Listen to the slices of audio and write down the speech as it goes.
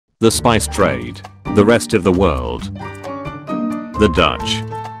The spice trade. The rest of the world. The Dutch.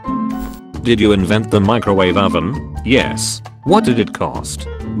 Did you invent the microwave oven? Yes. What did it cost?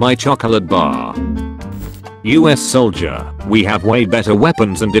 My chocolate bar. US soldier. We have way better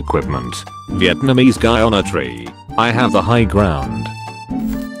weapons and equipment. Vietnamese guy on a tree. I have the high ground.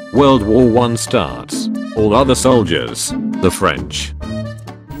 World War I starts. All other soldiers. The French.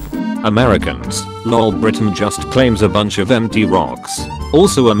 Americans. Lol, Britain just claims a bunch of empty rocks.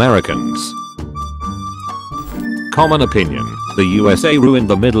 Also Americans. Common opinion. The USA ruined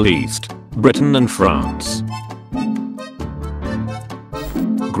the Middle East. Britain and France.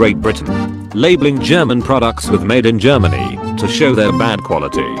 Great Britain. Labeling German products with made in Germany to show their bad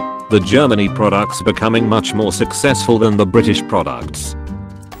quality. The Germany products becoming much more successful than the British products.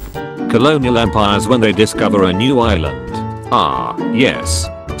 Colonial empires when they discover a new island. Ah, yes.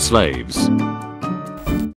 Slaves.